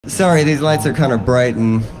Sorry, these lights are kind of bright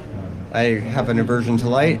and I have an aversion to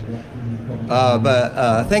light.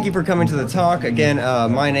 But thank you for coming to the talk. Again,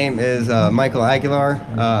 my name is Michael Aguilar.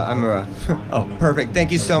 I'm a... Oh, perfect.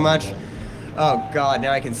 Thank you so much. Oh, God,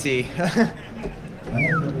 now I can see. All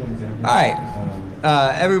right.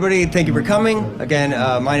 Everybody, thank you for coming. Again,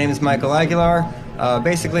 my name is Michael Aguilar.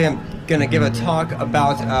 Basically, I'm going to give a talk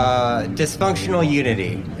about dysfunctional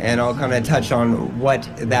unity, and I'll kind of touch on what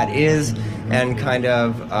that is and kind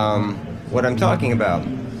of what I'm talking about.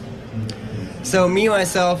 So me,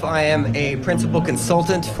 myself, I am a principal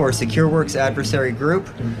consultant for SecureWorks Adversary Group.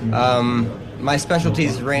 My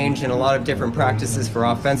specialties range in a lot of different practices for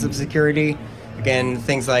offensive security. Again,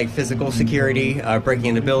 things like physical security, breaking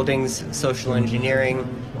into buildings, social engineering,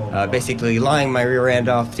 basically lying my rear end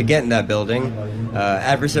off to get in that building,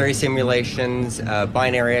 adversary simulations,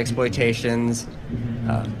 binary exploitations,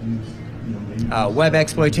 web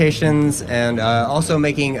exploitations, and also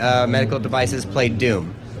making medical devices play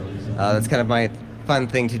Doom. That's kind of my fun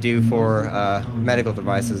thing to do for medical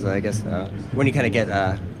devices, I guess, when you kind of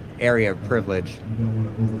get area privilege.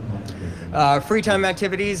 Free time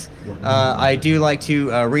activities, I do like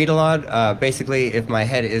to read a lot. Basically, if my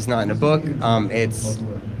head is not in a book, it's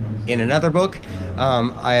in another book.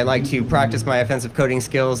 I like to practice my offensive coding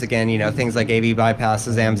skills. Again, you know, things like AV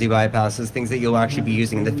bypasses, AMZ bypasses, things that you'll actually be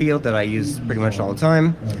using in the field that I use pretty much all the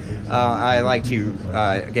time. I like to,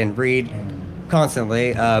 again, read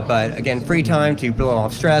constantly, but again, free time to blow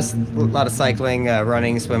off stress, a lot of cycling,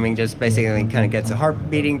 running, swimming, just basically kind of gets the heart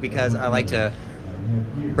beating because I like to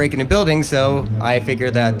break into buildings, so I figure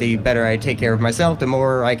that the better I take care of myself, the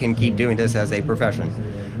more I can keep doing this as a profession.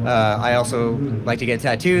 I also like to get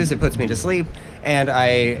tattoos, it puts me to sleep, and I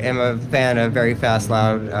am a fan of very fast,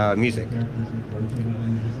 loud music.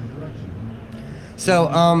 So,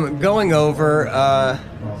 going over,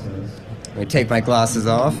 let me take my glasses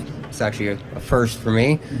off. It's actually a first for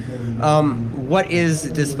me. What is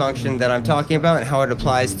dysfunction that I'm talking about and how it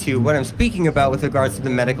applies to what I'm speaking about with regards to the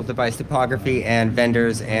medical device topography and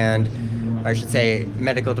vendors and, I should say,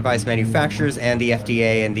 medical device manufacturers and the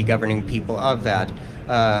FDA and the governing people of that.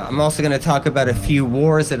 I'm also going to talk about a few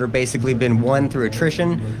wars that are basically been won through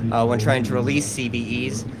attrition when trying to release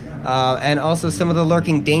CVEs. And also some of the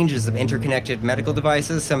lurking dangers of interconnected medical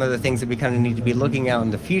devices, some of the things that we kind of need to be looking out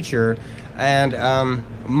in the future, and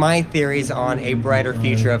my theories on a brighter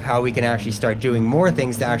future of how we can actually start doing more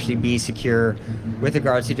things to actually be secure with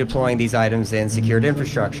regards to deploying these items in secured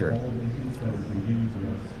infrastructure.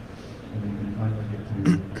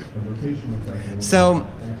 So,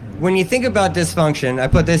 when you think about dysfunction, I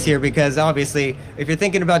put this here because obviously, if you're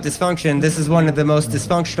thinking about dysfunction, this is one of the most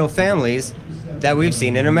dysfunctional families that we've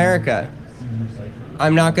seen in America.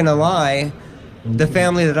 I'm not going to lie, the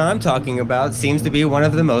family that I'm talking about seems to be one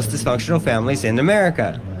of the most dysfunctional families in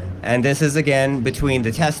America. And this is, again, between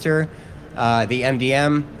the tester, the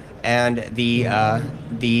MDM, and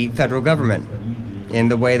the federal government in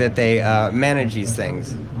the way that they manage these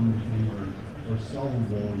things.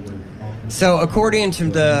 So according to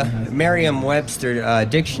the Merriam-Webster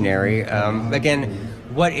dictionary, again,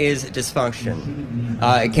 what is dysfunction?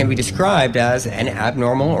 It can be described as an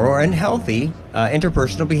abnormal or unhealthy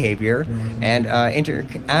interpersonal behavior and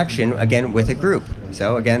interaction, again, with a group.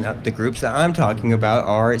 So again, the groups that I'm talking about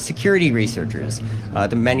are security researchers,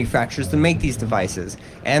 the manufacturers that make these devices,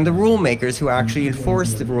 and the rule makers who actually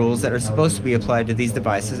enforce the rules that are supposed to be applied to these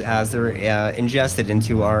devices as they're ingested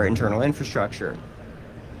into our internal infrastructure.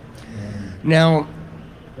 Now,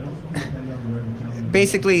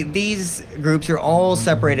 basically, these groups are all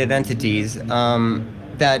separated entities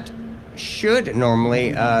that should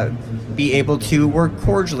normally be able to work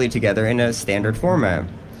cordially together in a standard format.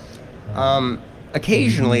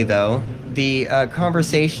 Occasionally, though, the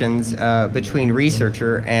conversations between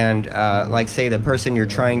researcher and, like, say, the person you're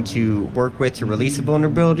trying to work with to release a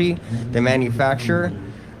vulnerability, the manufacturer,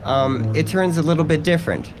 it turns a little bit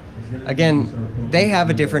different. Again, they have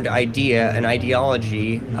a different idea, an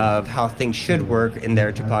ideology of how things should work in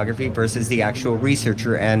their topography versus the actual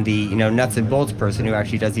researcher and the, you know, nuts and bolts person who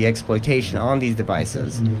actually does the exploitation on these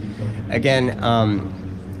devices. Again,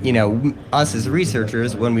 you know, us as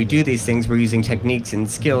researchers, when we do these things, we're using techniques and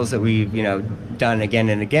skills that we've, you know, done again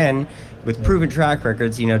and again with proven track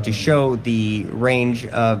records, you know, to show the range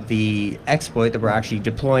of the exploit that we're actually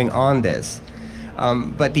deploying on this.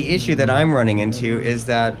 But the issue that I'm running into is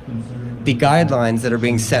that the guidelines that are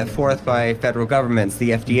being set forth by federal governments,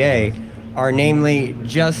 the FDA, are namely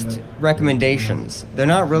just recommendations. They're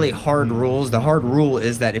not really hard rules. The hard rule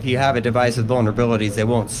is that if you have a device with vulnerabilities, they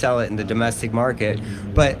won't sell it in the domestic market.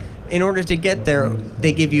 But in order to get there,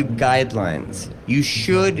 they give you guidelines. You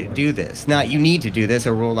should do this. Not you need to do this,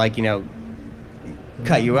 or we'll like,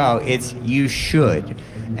 cut you out. It's you should.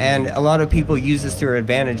 And a lot of people use this to their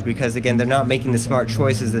advantage because, again, they're not making the smart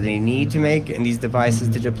choices that they need to make in these devices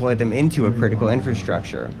to deploy them into a critical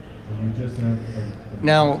infrastructure.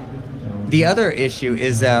 Now, the other issue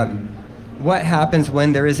is that what happens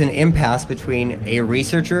when there is an impasse between a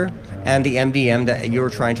researcher and the MDM that you're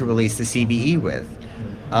trying to release the CVE with?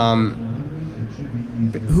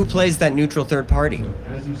 Who plays that neutral third party?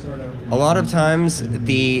 A lot of times,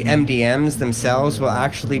 the MDMs themselves will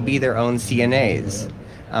actually be their own CNAs,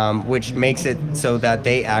 which makes it so that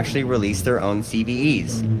they actually release their own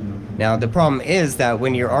CVEs. Now, the problem is that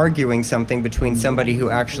when you're arguing something between somebody who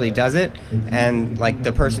actually does it and like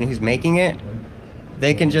the person who's making it,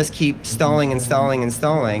 they can just keep stalling and stalling and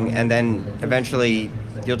stalling, and then eventually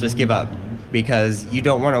you'll just give up because you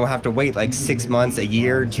don't want to have to wait like 6 months, a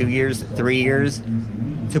year, 2 years, 3 years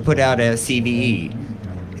to put out a CVE.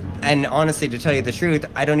 And honestly, to tell you the truth,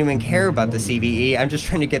 I don't even care about the CVE. I'm just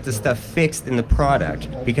trying to get the stuff fixed in the product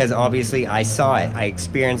because obviously I saw it, I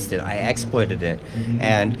experienced it, I exploited it.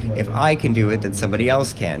 And if I can do it, then somebody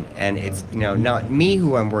else can. And it's, not me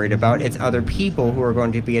who I'm worried about, it's other people who are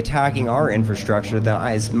going to be attacking our infrastructure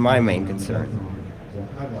that is my main concern.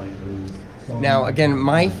 Now, again,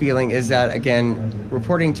 my feeling is that, again,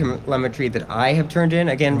 reporting telemetry that I have turned in,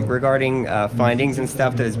 again, regarding findings and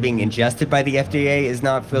stuff that is being ingested by the FDA is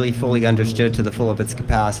not really fully understood to the full of its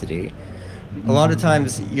capacity. A lot of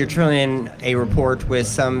times you're turning in a report with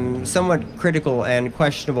some somewhat critical and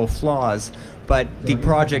questionable flaws, but the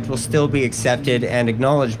project will still be accepted and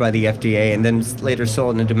acknowledged by the FDA and then later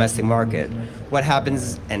sold in the domestic market. What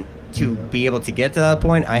happens, and to be able to get to that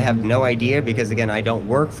point, I have no idea because, again, I don't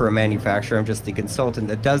work for a manufacturer. I'm just the consultant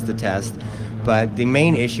that does the test. But the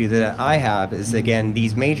main issue that I have is, again,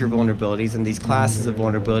 these major vulnerabilities and these classes of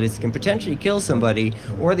vulnerabilities that can potentially kill somebody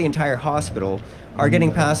or the entire hospital are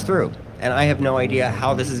getting passed through. And I have no idea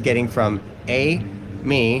how this is getting from A,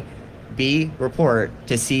 me, B, report,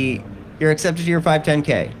 to C, you're accepted to your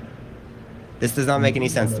 510K. This does not make any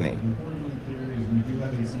sense to me.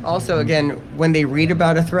 Also, again, when they read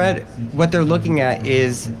about a threat, what they're looking at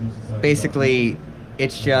is basically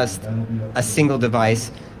it's just a single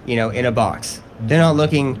device, in a box. They're not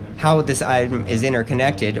looking how this item is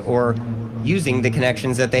interconnected or using the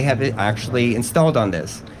connections that they have actually installed on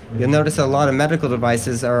this. You'll notice a lot of medical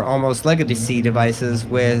devices are almost legacy devices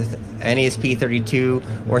with an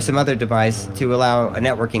ESP32 or some other device to allow a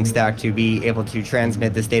networking stack to be able to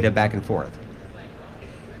transmit this data back and forth.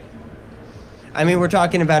 I mean, we're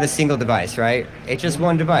talking about a single device, right? It's just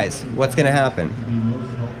one device. What's going to happen?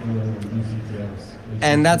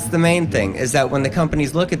 And that's the main thing, is that when the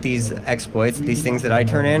companies look at these exploits, these things that I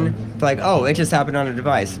turn in, they're like, oh, it just happened on a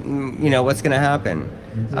device. What's going to happen?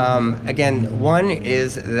 Again, one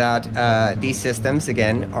is that these systems,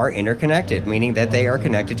 again, are interconnected, meaning that they are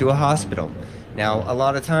connected to a hospital. Now, a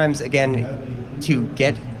lot of times, again, to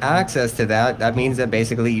get access to that means that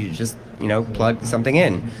basically you just, plug something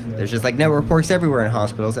in. There's just like network ports everywhere in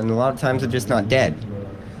hospitals, and a lot of times they're just not dead.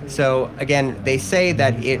 So again, they say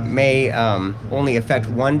that it may only affect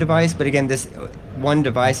one device, but again, this one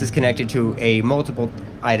device is connected to a multiple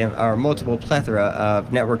plethora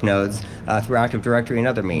of network nodes through Active Directory and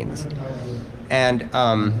other means. And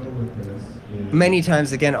many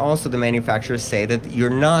times, again, also the manufacturers say that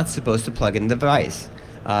you're not supposed to plug in the device.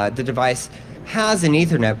 The device has an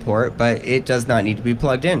Ethernet port, but it does not need to be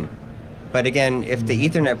plugged in. But again, if the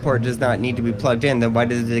Ethernet port does not need to be plugged in, then why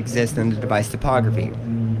does it exist in the device topography?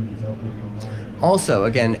 Also,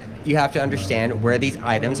 again, you have to understand where these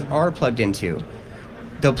items are plugged into.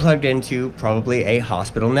 They're plugged into probably a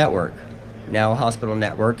hospital network. Now, a hospital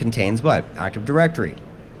network contains what? Active Directory.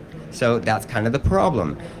 So that's kind of the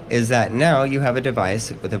problem, is that now you have a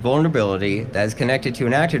device with a vulnerability that is connected to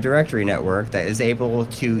an Active Directory network that is able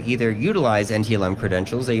to either utilize NTLM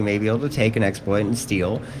credentials that you may be able to take and exploit and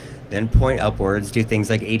steal, then point upwards, do things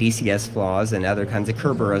like ADCS flaws and other kinds of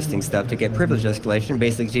Kerberoasting stuff to get privilege escalation,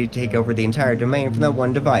 basically to take over the entire domain from that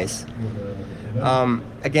one device.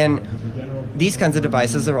 Again, these kinds of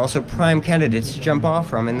devices are also prime candidates to jump off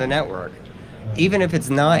from in the network. Even if it's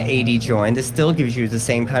not AD joined, this still gives you the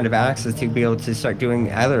same kind of access to be able to start doing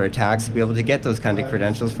other attacks, to be able to get those kind of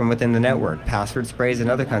credentials from within the network, password sprays and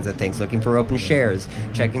other kinds of things, looking for open shares,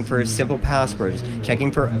 checking for simple passwords,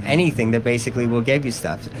 checking for anything that basically will give you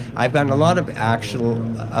stuff. I've gotten a lot of actual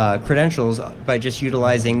credentials by just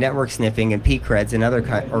utilizing network sniffing and pcreds and other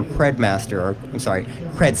cred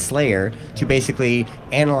slayer to basically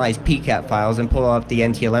analyze PCAP files and pull up the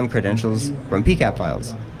NTLM credentials from PCAP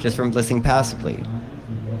files, just from listening passively.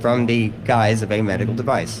 from the guise of a medical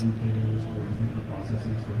device.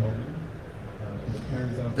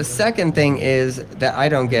 The second thing is that I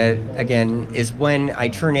don't get, again, is when I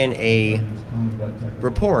turn in a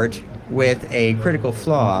report with a critical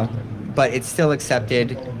flaw, but it's still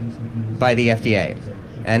accepted by the FDA.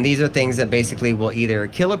 And these are things that basically will either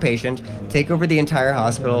kill a patient, take over the entire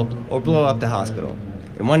hospital, or blow up the hospital.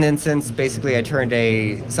 In one instance, basically I turned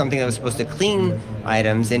something that was supposed to clean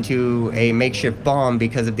items into a makeshift bomb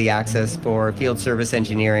because of the access for field service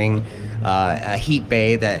engineering, a heat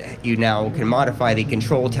bay that you now can modify the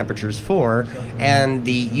control temperatures for, and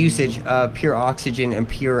the usage of pure oxygen and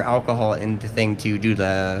pure alcohol in the thing to do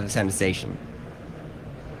the sanitization.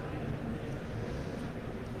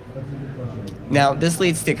 Now, this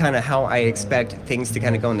leads to kind of how I expect things to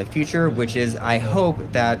kind of go in the future, which is I hope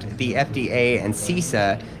that the FDA and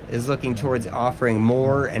CISA is looking towards offering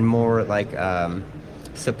more and more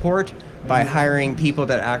support by hiring people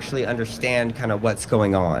that actually understand kind of what's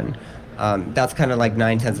going on. That's kind of like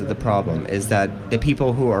 9/10 of the problem, is that the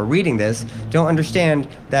people who are reading this don't understand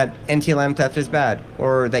that NTLM theft is bad,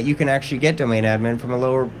 or that you can actually get domain admin from a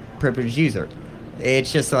lower privileged user.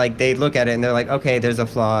 It's just like they look at it and they're like, okay, there's a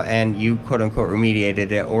flaw and you quote unquote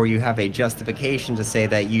remediated it, or you have a justification to say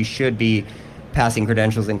that you should be passing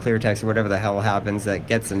credentials in clear text or whatever the hell happens that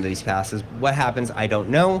gets them these passes. What happens, I don't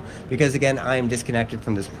know, because again, I am disconnected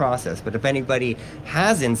from this process. But if anybody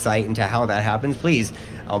has insight into how that happens, please,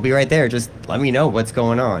 I'll be right there. Just let me know what's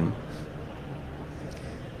going on.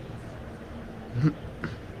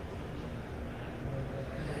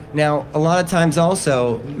 Now, a lot of times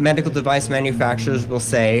also, medical device manufacturers will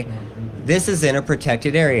say, this is in a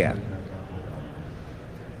protected area.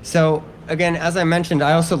 So, again, as I mentioned,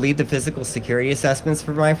 I also lead the physical security assessments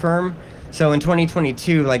for my firm. So in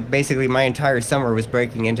 2022, basically my entire summer was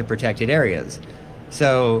breaking into protected areas.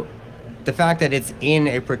 So the fact that it's in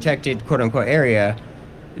a protected quote-unquote area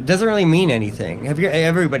doesn't really mean anything.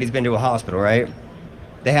 Everybody's been to a hospital, right?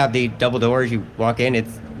 They have the double doors, you walk in, it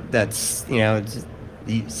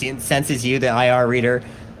senses you, the IR reader,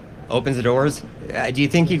 opens the doors. Do you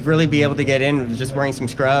think you'd really be able to get in just wearing some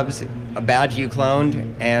scrubs, a badge you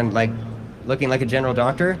cloned, and looking like a general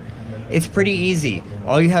doctor? It's pretty easy.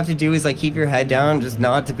 All you have to do is keep your head down, just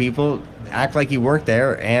nod to people, act like you work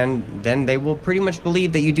there, and then they will pretty much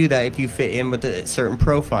believe that you do that if you fit in with a certain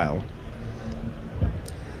profile.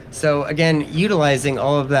 So again, utilizing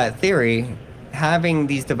all of that theory, having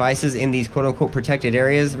these devices in these quote-unquote protected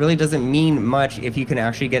areas really doesn't mean much if you can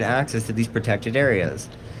actually get access to these protected areas.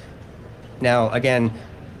 Now, again,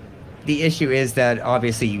 the issue is that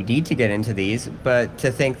obviously you need to get into these, but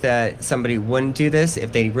to think that somebody wouldn't do this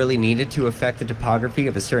if they really needed to affect the topography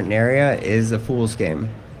of a certain area is a fool's game.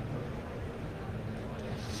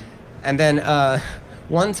 And then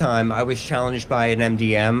one time I was challenged by an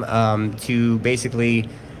MDM to basically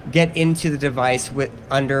get into the device with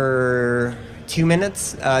under 2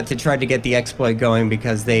 minutes to try to get the exploit going,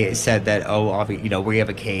 because they said that, oh, we have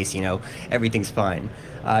a case, everything's fine.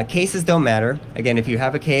 Cases don't matter. Again, if you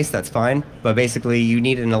have a case, that's fine, but basically you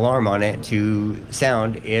need an alarm on it to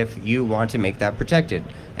sound if you want to make that protected,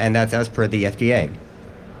 and that's as per the FDA.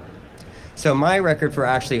 So my record for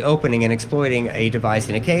actually opening and exploiting a device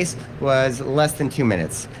in a case was less than 2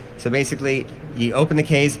 minutes. So basically, you open the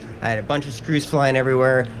case, I had a bunch of screws flying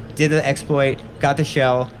everywhere, did the exploit, got the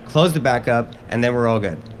shell, closed it back up, and then we're all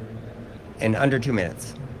good in under 2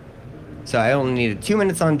 minutes. So I only needed 2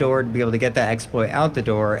 minutes on door to be able to get that exploit out the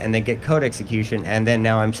door and then get code execution, and then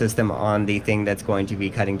now I'm system on the thing that's going to be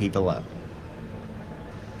cutting people up.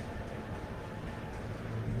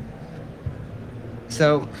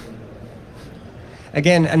 So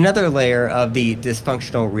again, another layer of the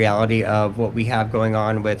dysfunctional reality of what we have going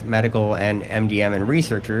on with medical and MDM and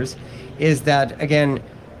researchers is that, again,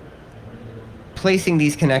 placing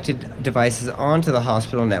these connected devices onto the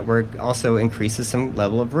hospital network also increases some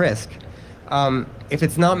level of risk. If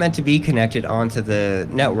it's not meant to be connected onto the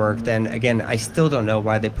network, then again, I still don't know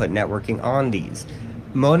why they put networking on these.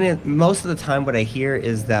 Most of the time what I hear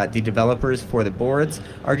is that the developers for the boards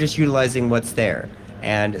are just utilizing what's there.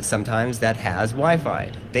 And sometimes that has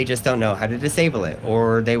Wi-Fi. They just don't know how to disable it,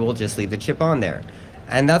 or they will just leave the chip on there.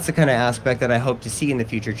 And that's the kind of aspect that I hope to see in the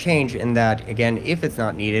future change, in that, again, if it's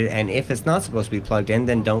not needed and if it's not supposed to be plugged in,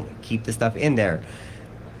 then don't keep the stuff in there.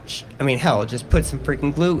 I mean, hell, just put some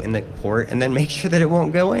freaking glue in the port and then make sure that it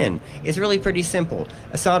won't go in. It's really pretty simple.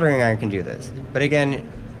 A soldering iron can do this. But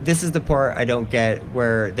again, this is the part I don't get,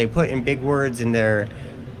 where they put in big words in their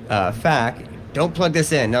FAQ, don't plug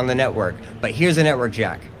this in on the network, but here's a network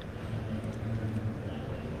jack.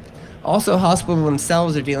 Also, hospitals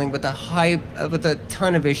themselves are dealing with with a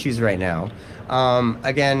ton of issues right now.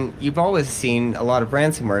 Again, you've always seen a lot of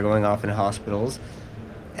ransomware going off in hospitals,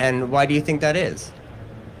 and why do you think that is?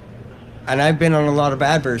 And I've been on a lot of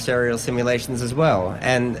adversarial simulations as well.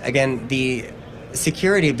 And again, the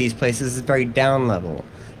security of these places is very down level.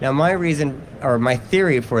 Now, my reason or my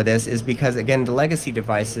theory for this is because, again, the legacy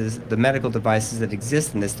devices, the medical devices that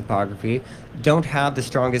exist in this topography, don't have the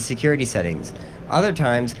strongest security settings. Other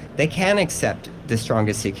times, they can accept the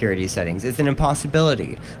strongest security settings. It's an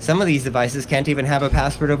impossibility. Some of these devices can't even have a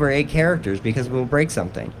password over 8 characters because we'll break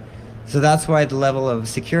something. So that's why the level of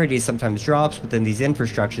security sometimes drops within these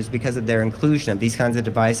infrastructures, because of their inclusion of these kinds of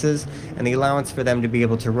devices and the allowance for them to be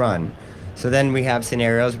able to run. So then we have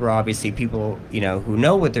scenarios where obviously people, who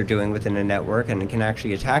know what they're doing within a network and can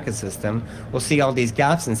actually attack a system will see all these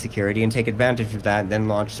gaps in security and take advantage of that and then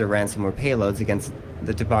launch their ransomware payloads against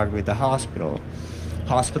the topography of the hospital.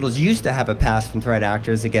 Hospitals used to have a pass from threat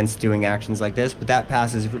actors against doing actions like this, but that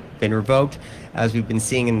pass has been revoked, as we've been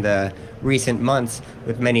seeing in the recent months,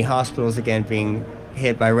 with many hospitals again being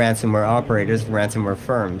hit by ransomware operators and ransomware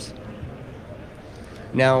firms.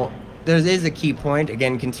 Now, there is a key point.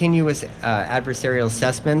 Again, continuous adversarial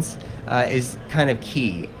assessments is kind of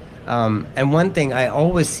key. And one thing I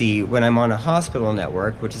always see when I'm on a hospital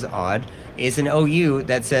network, which is odd, is an OU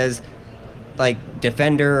that says, like,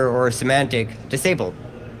 Defender or Semantic disabled.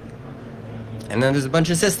 And then there's a bunch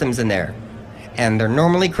of systems in there, and they're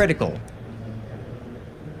normally critical.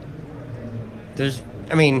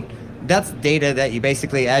 That's data that you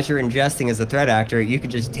basically, as you're ingesting as a threat actor, you could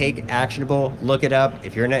just take actionable, look it up.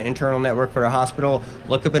 If you're in an internal network for a hospital,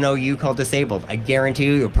 look up an OU called disabled. I guarantee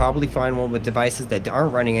you'll probably find one with devices that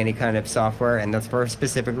aren't running any kind of software, and that's for a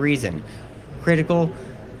specific reason. Critical,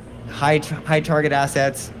 high target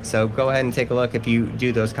assets, so go ahead and take a look if you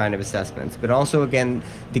do those kind of assessments. But also, again,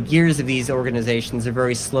 the gears of these organizations are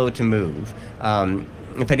very slow to move.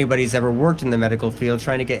 If anybody's ever worked in the medical field,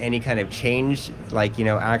 trying to get any kind of change,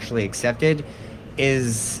 actually accepted,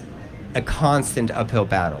 is a constant uphill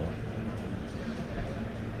battle.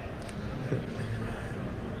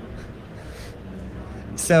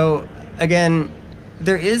 So, again,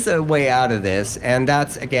 there is a way out of this, and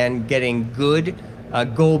that's, again, getting good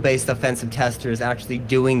goal-based offensive testers actually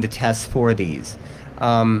doing the tests for these.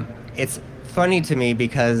 It's funny to me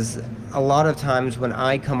because a lot of times when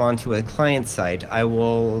I come onto a client site, I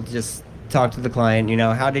will just talk to the client,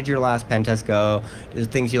 how did your last pen test go? There's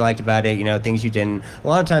things you liked about it, things you didn't. A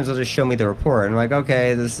lot of times they'll just show me the report. And I'm like,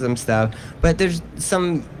 okay, this is some stuff. But there's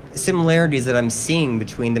some similarities that I'm seeing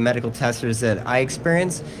between the medical testers that I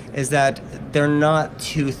experience is that they're not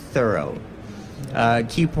too thorough.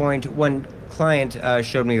 Key point, one client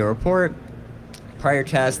showed me a report, prior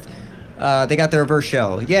test, they got the reverse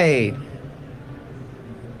shell, yay!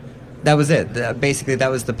 That was it. Basically, that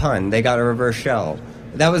was the pun. They got a reverse shell.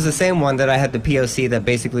 That was the same one that I had the POC that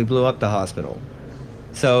basically blew up the hospital.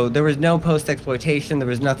 So there was no post-exploitation. There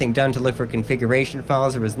was nothing done to look for configuration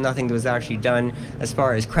files. There was nothing that was actually done as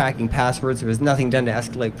far as cracking passwords. There was nothing done to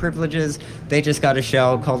escalate privileges. They just got a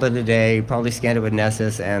shell, called it a day, probably scanned it with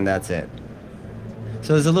Nessus, and that's it.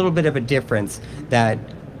 So there's a little bit of a difference that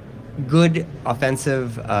good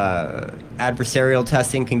offensive adversarial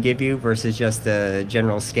testing can give you versus just a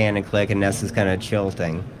general scan and click and Nessus kind of chill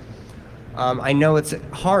thing. I know it's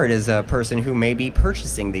hard as a person who may be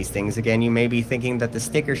purchasing these things. Again, you may be thinking that the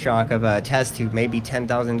sticker shock of a test who may be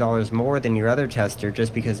 $10,000 more than your other tester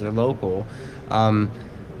just because they're local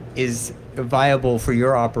is viable for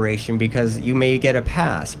your operation because you may get a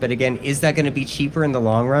pass. But again, is that going to be cheaper in the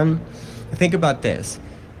long run? Think about this.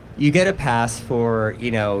 You get a pass for,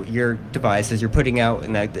 your devices you're putting out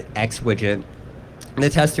in the X widget. The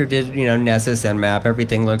tester did, Nessus Nmap,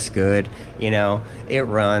 everything looks good, it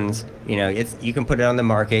runs, you can put it on the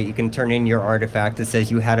market, you can turn in your artifact that says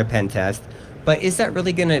you had a pen test. But is that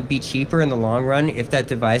really going to be cheaper in the long run if that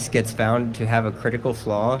device gets found to have a critical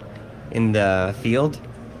flaw in the field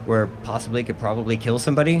where possibly it could probably kill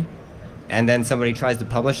somebody, and then somebody tries to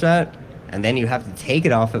publish that, and then you have to take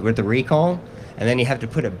it off it with the recall, and then you have to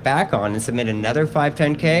put it back on and submit another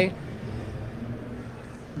 510K?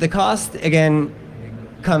 The cost, again,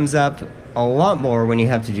 comes up a lot more when you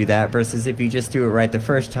have to do that versus if you just do it right the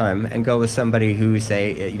first time and go with somebody who,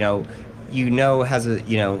 say, has a,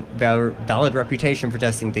 valid reputation for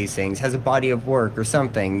testing these things, has a body of work or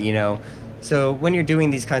something, So when you're doing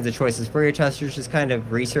these kinds of choices for your testers, just kind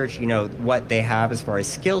of research, what they have as far as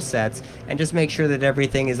skill sets, and just make sure that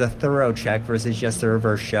everything is a thorough check versus just a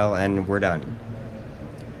reverse shell and we're done.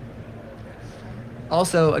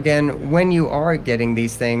 Also, again, when you are getting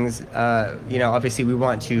these things, obviously we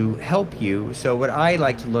want to help you. So what I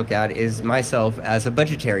like to look at is myself as a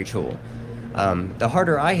budgetary tool. The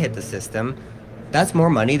harder I hit the system, that's more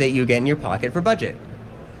money that you get in your pocket for budget.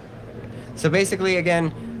 So basically,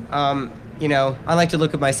 again, I like to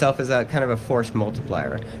look at myself as a kind of a force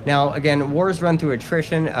multiplier. Now, again, wars run through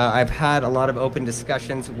attrition. I've had a lot of open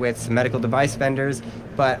discussions with some medical device vendors,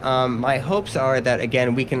 but my hopes are that,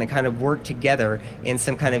 again, we can kind of work together in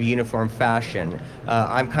some kind of uniform fashion.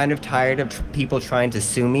 I'm kind of tired of people trying to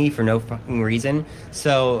sue me for no fucking reason.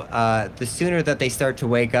 So the sooner that they start to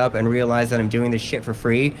wake up and realize that I'm doing this shit for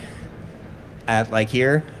free at like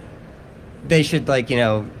here, they should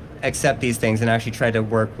accept these things and actually try to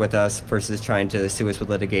work with us versus trying to sue us with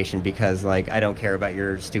litigation, because I don't care about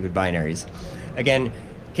your stupid binaries. Again,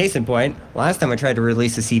 case in point, last time I tried to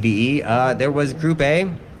release a CVE, there was Group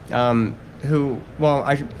A, there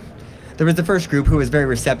was the first group who was very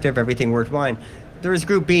receptive, everything worked fine. There was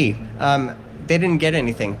Group B, they didn't get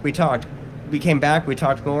anything. We talked. We came back, we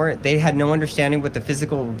talked more. They had no understanding what the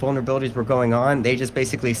physical vulnerabilities were going on. They just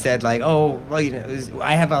basically said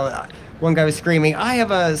one guy was screaming, I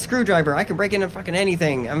have a screwdriver, I can break into fucking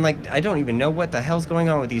anything. I'm like, I don't even know what the hell's going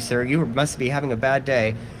on with you, sir. You must be having a bad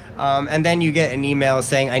day. And then you get an email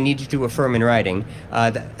saying, I need you to affirm in writing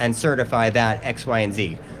and certify that X, Y, and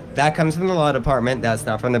Z. That comes from the law department. That's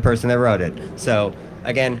not from the person that wrote it. So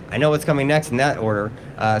again, I know what's coming next in that order.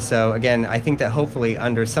 So again, I think that hopefully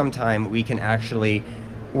under some time we can actually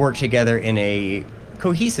work together in a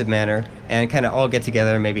cohesive manner and kind of all get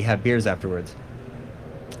together and maybe have beers afterwards.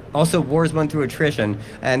 Also, wars run through attrition,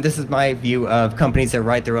 and this is my view of companies that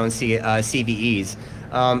write their own CVEs.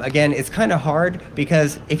 Again, it's kind of hard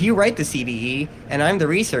because if you write the CVE and I'm the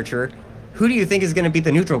researcher, who do you think is going to be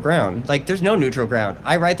the neutral ground? There's no neutral ground.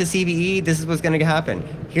 I write the CVE. This is what's going to happen.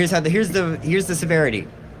 Here's the severity.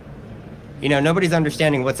 Nobody's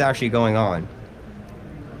understanding what's actually going on.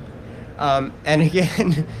 And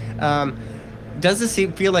again, does this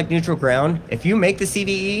feel like neutral ground? If you make the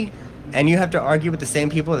CVE and you have to argue with the same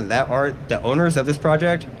people that are the owners of this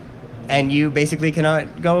project, and you basically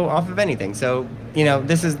cannot go off of anything. So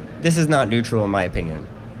this is not neutral in my opinion.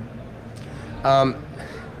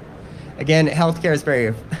 Again, healthcare is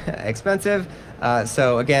very expensive.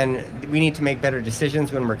 So again, we need to make better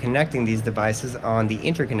decisions when we're connecting these devices on the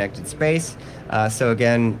interconnected space. So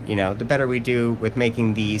again, the better we do with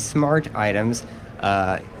making the smart items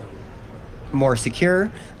more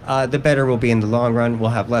secure, the better we'll be in the long run. We'll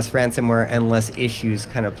have less ransomware and less issues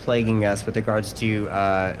kind of plaguing us with regards to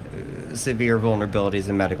severe vulnerabilities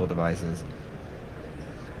in medical devices.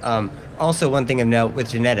 Also, one thing of note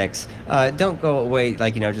with genetics, don't go away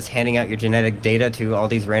just handing out your genetic data to all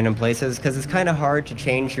these random places, because it's kind of hard to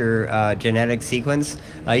change your genetic sequence.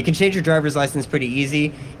 You can change your driver's license pretty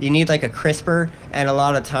easy. You need a CRISPR and a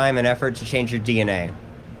lot of time and effort to change your DNA.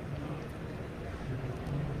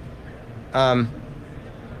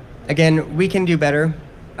 Again, we can do better.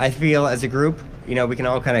 I feel as a group, we can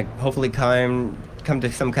all kind of hopefully come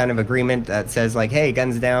to some kind of agreement that says hey,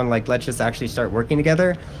 guns down, let's just actually start working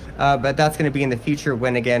together. But that's going to be in the future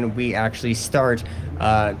when, again, we actually start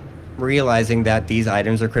realizing that these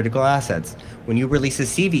items are critical assets. When you release a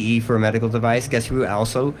CVE for a medical device, guess who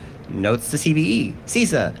also notes the CVE?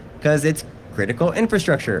 CISA, because it's critical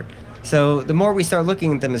infrastructure. So the more we start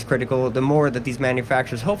looking at them as critical, the more that these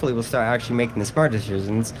manufacturers hopefully will start actually making the smart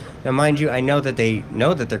decisions. Now, mind you, I know that they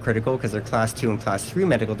know that they're critical because they're Class 2 and Class 3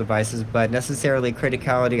 medical devices, but necessarily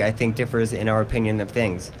criticality, I think, differs in our opinion of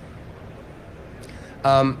things.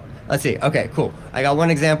 Let's see. Okay, cool. I got one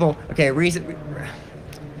example. Okay,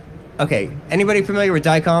 anybody familiar with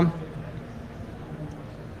DICOM?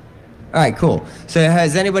 All right, cool. So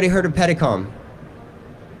has anybody heard of Pedicom?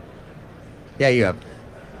 Yeah, you have.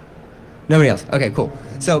 Nobody else. Okay, cool.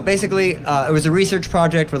 So basically, it was a research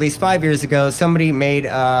project released 5 years ago. Somebody made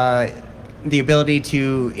the ability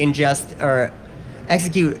to ingest or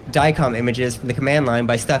execute DICOM images from the command line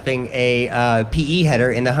by stuffing a PE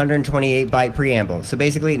header in the 128-byte preamble. So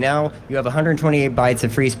basically, now you have 128 bytes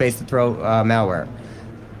of free space to throw malware.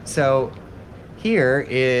 So here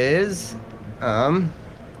is something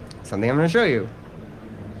I'm going to show you.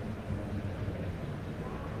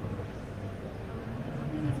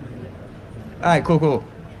 All right, cool.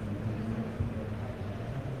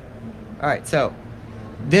 All right, so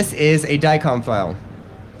this is a DICOM file.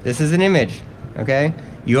 This is an image, okay?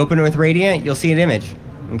 You open it with Radiant, you'll see an image,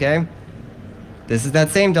 okay? This is that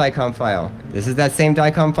same DICOM file. This is that same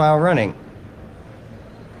DICOM file running.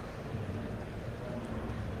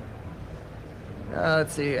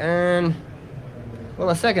 Let's see, and,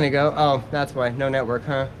 well, a second ago, oh, that's why, no network,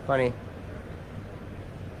 huh? Funny.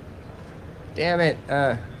 Damn it.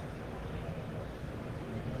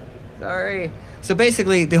 Sorry. So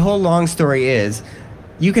basically, the whole long story is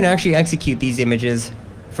you can actually execute these images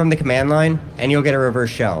from the command line and you'll get a reverse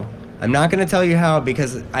shell. I'm not going to tell you how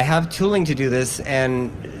because I have tooling to do this,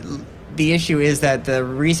 and the issue is that the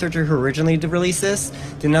researcher who originally released this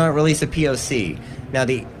did not release a POC. Now,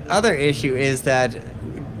 the other issue is that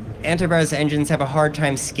antivirus engines have a hard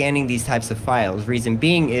time scanning these types of files. Reason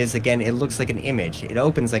being is, again, it looks like an image. It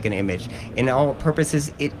opens like an image. In all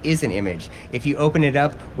purposes, it is an image. If you open it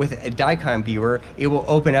up with a DICOM viewer, it will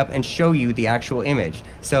open up and show you the actual image.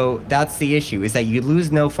 So that's the issue, is that you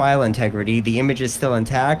lose no file integrity, the image is still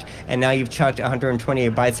intact, and now you've chucked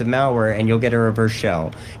 128 bytes of malware and you'll get a reverse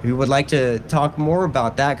shell. If you would like to talk more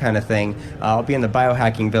about that kind of thing, I'll be in the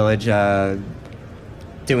Biohacking Village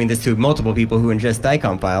doing this to multiple people who ingest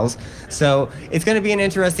DICOM files. So it's going to be an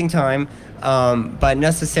interesting time, but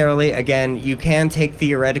necessarily, again, you can take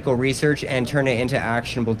theoretical research and turn it into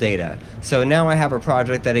actionable data. So now I have a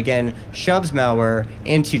project that, again, shoves malware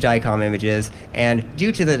into DICOM images, and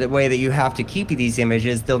due to the way that you have to keep these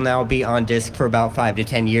images, they'll now be on disk for about 5 to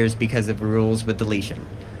 10 years because of rules with deletion.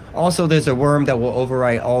 Also, there's a worm that will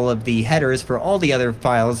overwrite all of the headers for all the other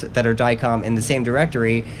files that are DICOM in the same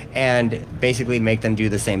directory and basically make them do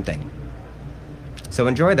the same thing. So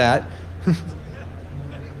enjoy that.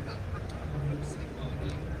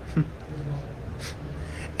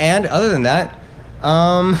 And other than that,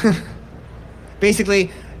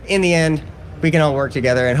 basically, in the end, we can all work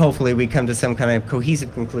together and hopefully we come to some kind of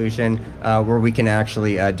cohesive conclusion where we can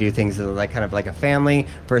actually do things that are like kind of like a family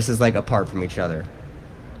versus like apart from each other.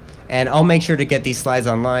 And I'll make sure to get these slides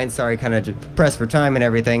online. Sorry, kind of pressed for time and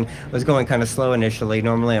everything. I was going kind of slow initially.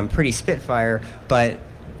 Normally I'm pretty spitfire, but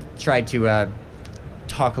tried to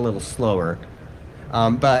talk a little slower.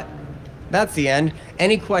 But that's the end.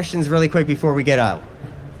 Any questions really quick before we get out?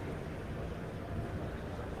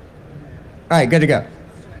 All right, good to go.